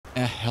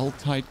A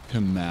Helltide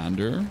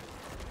commander?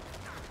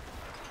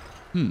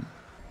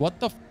 What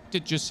the f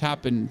did just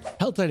happen?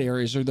 Helltide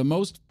areas are the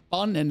most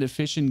fun and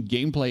efficient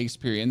gameplay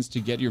experience to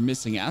get your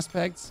missing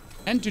aspects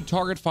and to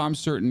target farm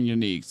certain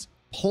uniques.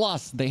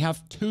 Plus, they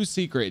have 2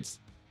 secrets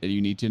that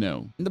you need to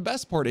know. And the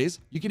best part is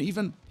you can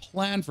even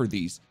plan for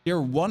these.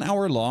 They're 1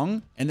 hour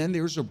long, and then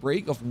there's a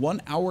break of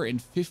 1 hour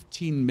and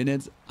 15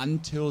 minutes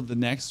until the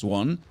next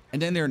one,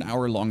 and then they're an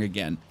hour long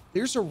again.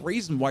 There's a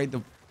reason why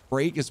the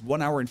break is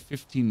 1 hour and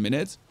 15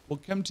 minutes. We'll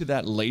come to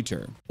that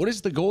later. What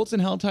is the goals in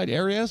Helltide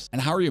areas,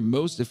 and how are you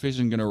most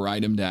efficient gonna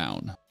write them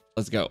down?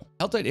 Let's go.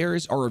 Helltide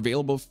areas are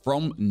available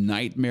from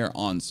Nightmare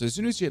on. So as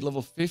soon as you hit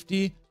level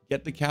 50,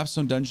 get the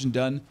capstone dungeon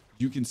done,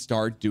 you can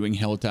start doing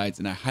Helltides,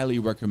 and I highly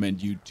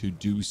recommend you to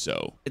do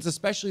so. It's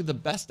especially the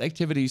best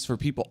activities for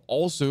people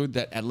also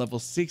that at level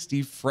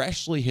 60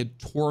 freshly hit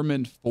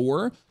Torment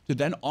 4 to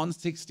then on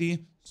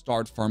 60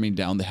 start farming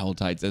down the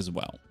Helltides as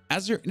well.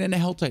 As you're in a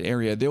Helltide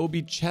area, there will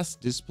be chests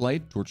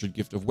displayed: Tortured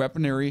Gift of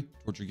Weaponry,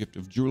 Tortured Gift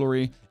of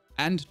Jewelry,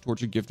 and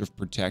Tortured Gift of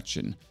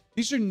Protection.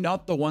 These are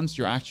not the ones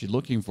you're actually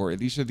looking for.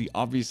 These are the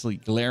obviously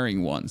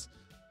glaring ones.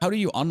 How do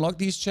you unlock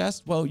these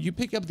chests? Well, you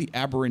pick up the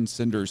aberrant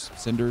cinders.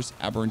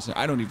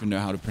 I don't even know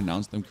how to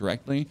pronounce them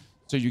correctly.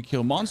 So you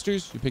kill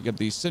monsters, you pick up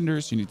these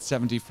cinders. You need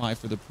 75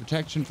 for the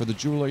protection, for the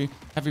jewelry.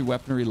 Heavy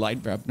weaponry,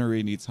 light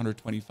weaponry needs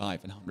 125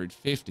 and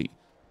 150.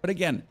 But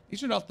again,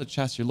 these are not the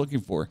chests you're looking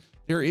for.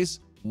 There is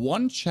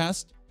 1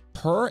 chest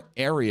per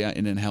area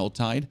in an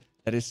Helltide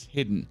that is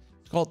hidden.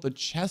 It's called the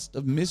Chest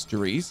of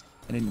Mysteries,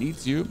 and it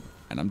needs you,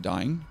 and I'm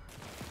dying.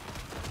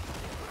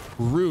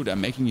 Rude, I'm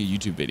making a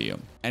YouTube video.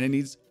 And it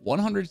needs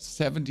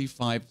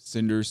 175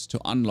 cinders to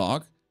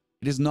unlock.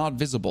 It is not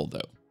visible though.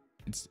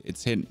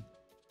 It's hidden.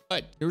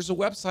 But there's a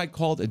website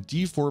called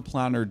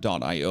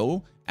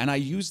d4planner.io, and I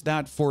use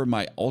that for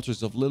my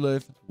altars of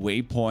Lilith,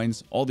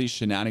 waypoints, all these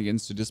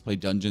shenanigans to display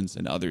dungeons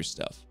and other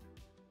stuff.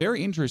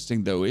 Very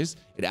interesting though is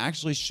it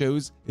actually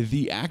shows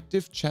the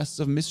active chests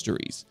of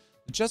mysteries.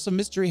 The chest of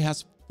mystery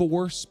has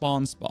 4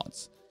 spawn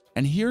spots.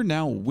 And here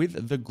now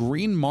with the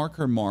green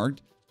marker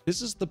marked,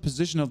 this is the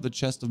position of the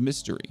chest of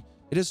mystery.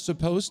 It is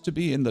supposed to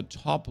be in the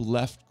top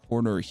left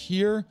corner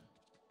here,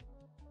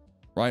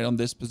 right on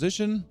this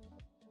position.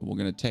 We're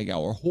going to take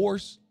our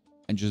horse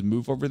and just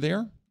move over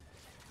there.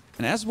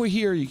 And as we're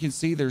here, you can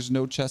see there's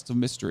no chest of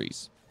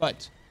mysteries.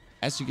 But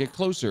as you get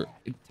closer,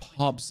 it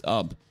pops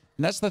up.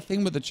 And that's the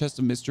thing with the chest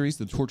of mysteries,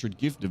 the Tortured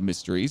Gift of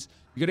Mysteries.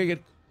 You got to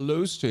get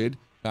close to it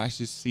to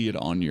actually see it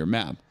on your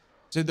map.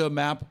 So the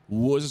map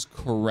was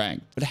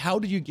correct. But how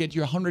do you get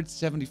your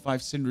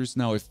 175 cinders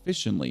now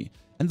efficiently?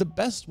 And the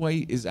best way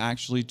is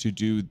actually to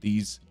do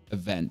these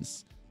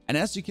events. And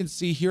as you can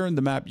see here in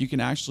the map, you can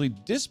actually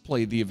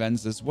display the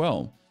events as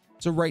well.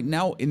 So right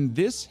now in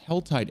this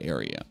Helltide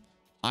area,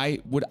 I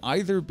would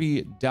either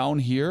be down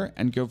here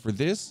and go for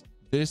this,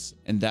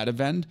 and that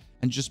event,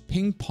 and just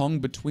ping pong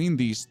between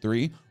these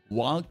 3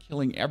 while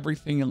killing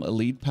everything in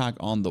Elite Pack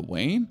on the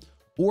way.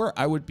 Or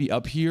I would be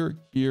up here,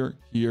 here,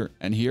 here,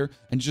 and here,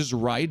 and just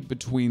ride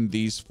between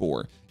these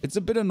 4. It's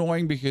a bit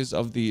annoying because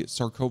of the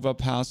Sarkova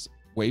Pass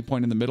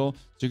waypoint in the middle.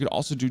 So you could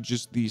also do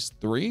just these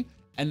 3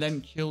 and then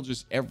kill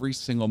just every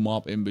single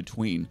mob in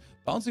between.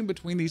 Bouncing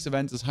between these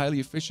events is highly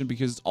efficient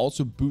because it's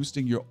also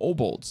boosting your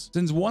obolts.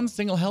 Since one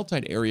single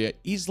Helltide area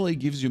easily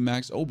gives you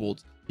max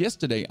obolts.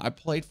 Yesterday, I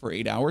played for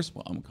 8 hours.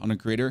 Well, I'm a content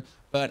creator,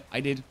 but I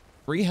did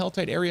 3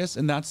 Helltide areas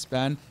in that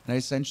span, and I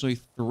essentially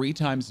 3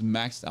 times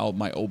maxed out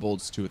my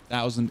obolts to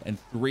 1,000 and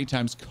 3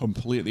 times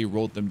completely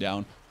rolled them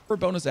down for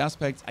bonus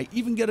aspects. I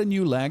even got a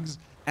new legs,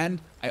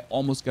 and I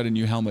almost got a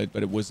new helmet,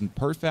 but it wasn't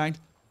perfect.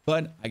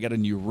 But I got a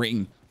new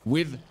ring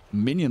with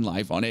minion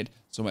life on it,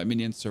 so my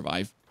minions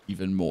survive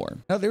even more.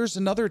 Now, there's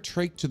another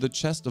trick to the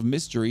chest of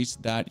mysteries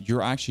that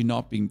you're actually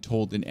not being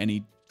told in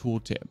any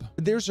tooltip.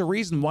 But there's a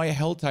reason why a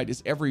Helltide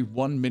is every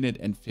 1 minute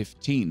and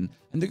 15.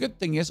 And the good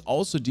thing is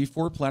also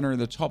D4 Planner in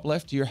the top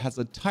left here has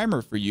a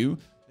timer for you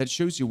that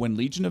shows you when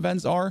Legion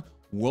events are,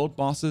 world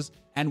bosses,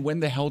 and when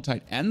the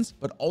Helltide ends,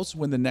 but also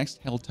when the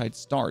next Helltide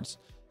starts.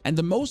 And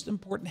the most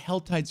important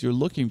Helltides you're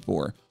looking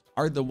for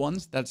are the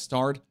ones that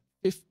start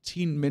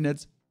 15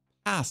 minutes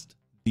past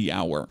the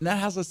hour. And that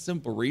has a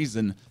simple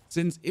reason,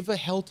 since if a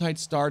Helltide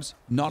starts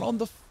not on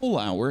the full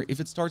hour,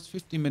 if it starts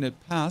 15 minutes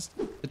past,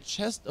 the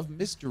chest of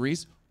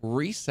mysteries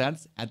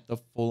resets at the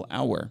full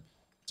hour.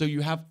 So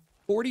you have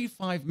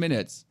 45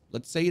 minutes.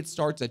 Let's say it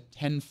starts at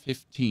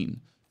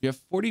 10:15. You have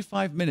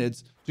 45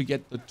 minutes to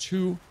get the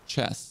 2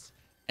 chests.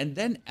 And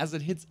then as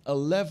it hits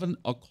 11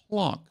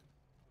 o'clock,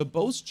 the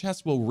both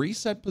chests will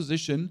reset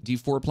position.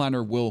 D4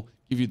 Planner will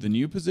give you the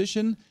new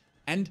position,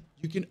 and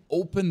you can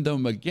open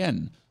them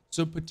again.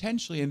 So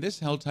potentially in this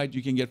Helltide,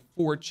 you can get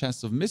 4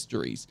 chests of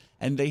mysteries,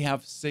 and they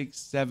have 6,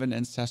 7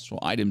 ancestral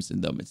items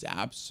in them. It's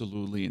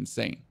absolutely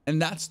insane.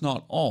 And that's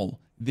not all.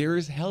 There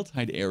is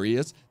Helltide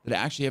areas that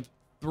actually have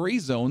 3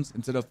 zones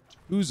instead of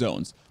 2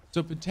 zones.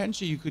 So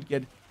potentially you could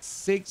get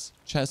 6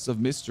 chests of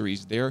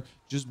mysteries there,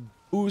 just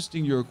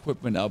boosting your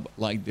equipment up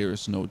like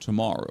there's no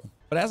tomorrow.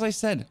 But as I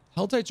said,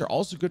 Helltides are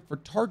also good for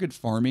target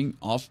farming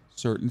of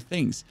certain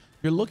things. If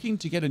you're looking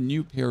to get a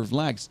new pair of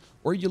legs,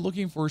 or you're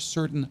looking for a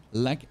certain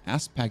leg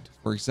aspect,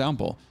 for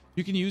example,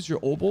 you can use your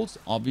obols,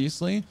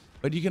 obviously,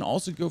 but you can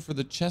also go for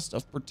the chest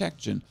of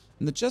protection.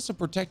 And the chest of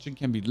protection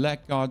can be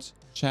leg guards,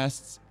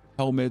 chests,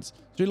 helmets.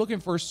 So you're looking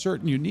for a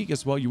certain unique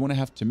as well. You want to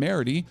have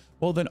temerity.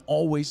 Well, then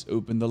always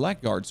open the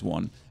leg guards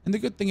one. And the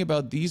good thing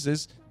about these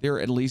is they're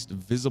at least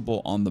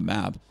visible on the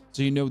map.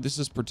 So you know this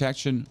is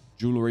protection,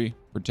 jewelry,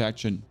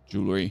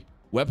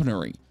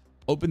 weaponry.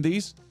 Open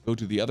these, go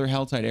to the other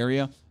Helltide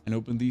area, and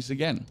open these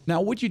again. Now,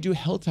 would you do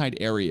Helltide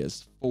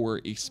areas for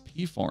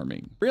XP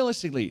farming?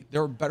 Realistically,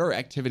 there are better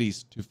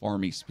activities to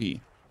farm XP.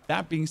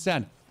 That being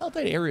said,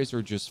 Helltide areas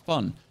are just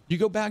fun. You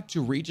go back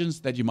to regions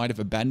that you might have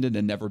abandoned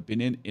and never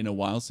been in a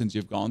while since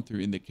you've gone through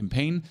in the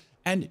campaign,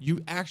 and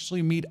you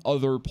actually meet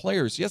other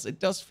players. Yes, it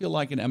does feel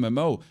like an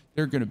MMO.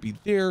 They're going to be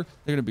there,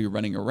 they're going to be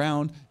running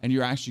around, and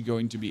you're actually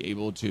going to be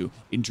able to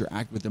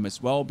interact with them as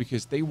well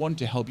because they want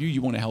to help you,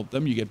 you want to help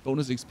them, you get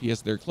bonus XP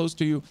as they're close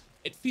to you.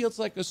 It feels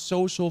like a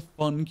social,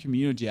 fun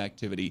community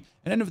activity.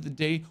 At the end of the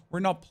day, we're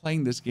not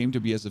playing this game to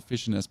be as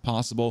efficient as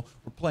possible.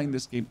 We're playing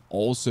this game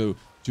also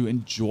to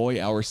enjoy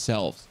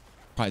ourselves,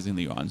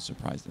 surprisingly or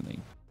unsurprisingly.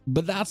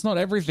 But that's not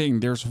everything.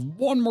 There's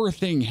one more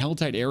thing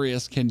Helltide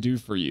areas can do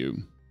for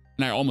you.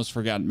 And I almost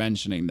forgot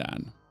mentioning that.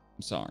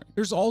 I'm sorry.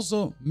 There's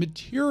also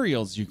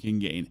materials you can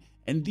gain.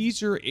 And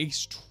these are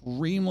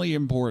extremely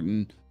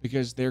important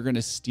because they're going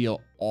to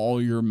steal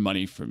all your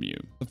money from you.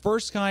 The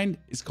first kind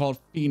is called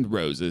Fiend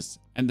Roses.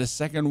 And the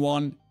second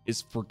one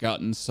is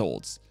Forgotten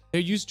Souls.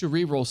 They're used to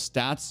reroll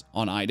stats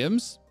on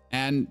items.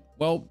 And,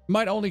 well,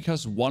 might only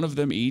cost one of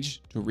them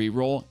each to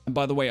reroll. And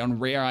by the way, on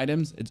rare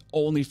items, it's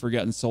only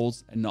Forgotten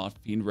Souls and not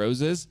Fiend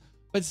Roses.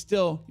 But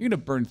still, you're going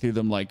to burn through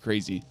them like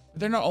crazy. But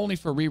they're not only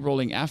for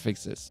rerolling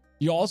affixes.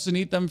 You also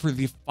need them for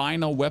the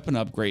final weapon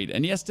upgrade.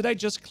 And yes, did I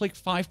just click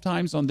 5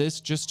 times on this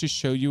just to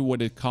show you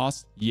what it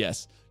costs?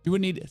 Yes. You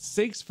would need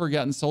 6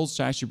 Forgotten Souls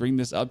to actually bring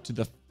this up to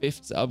the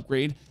 5th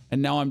upgrade. And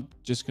now I'm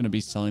just going to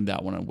be selling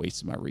that one and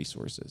wasting my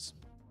resources.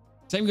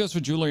 Same goes for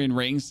jewelry and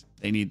rings.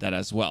 They need that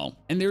as well.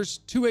 And there's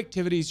 2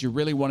 activities you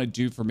really want to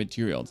do for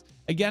materials.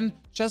 Again,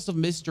 Chest of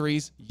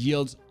Mysteries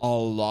yields a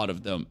lot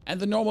of them. And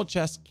the normal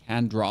chest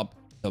can drop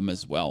them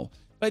as well.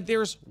 But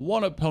there's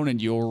one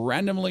opponent you'll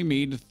randomly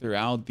meet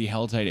throughout the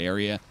Helltide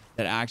area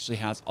that actually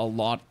has a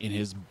lot in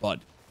his butt.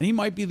 And he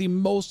might be the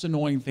most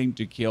annoying thing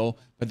to kill,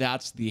 but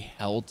that's the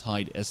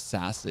Helltide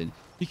Assassin.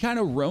 He kind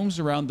of roams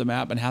around the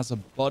map and has a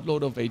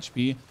buttload of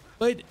HP,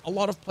 but a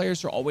lot of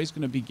players are always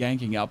going to be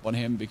ganking up on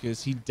him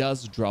because he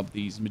does drop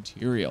these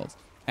materials.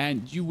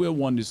 And you will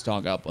want to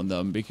stock up on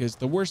them because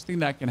the worst thing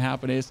that can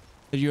happen is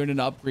that you're in an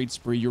upgrade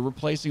spree, you're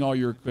replacing all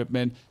your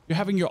equipment, you're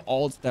having your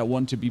alts that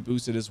want to be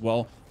boosted as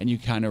well, and you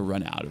kind of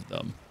run out of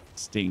them.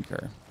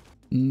 Stinker.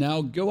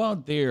 Now go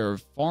out there,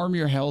 farm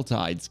your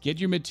Helltides, get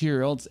your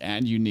materials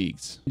and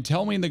uniques.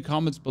 Tell me in the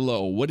comments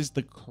below, what is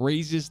the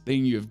craziest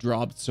thing you have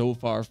dropped so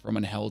far from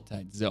an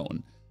Helltide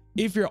zone?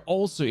 If you're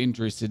also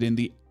interested in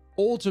the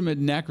ultimate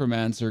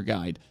Necromancer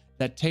guide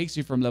that takes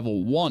you from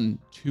level 1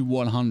 to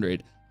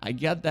 100, I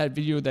got that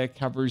video that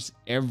covers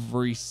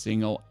every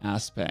single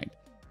aspect.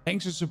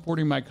 Thanks for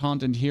supporting my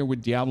content here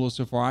with Diablo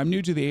so far. I'm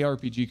new to the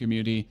ARPG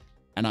community,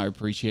 and I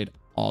appreciate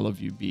all of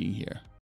you being here.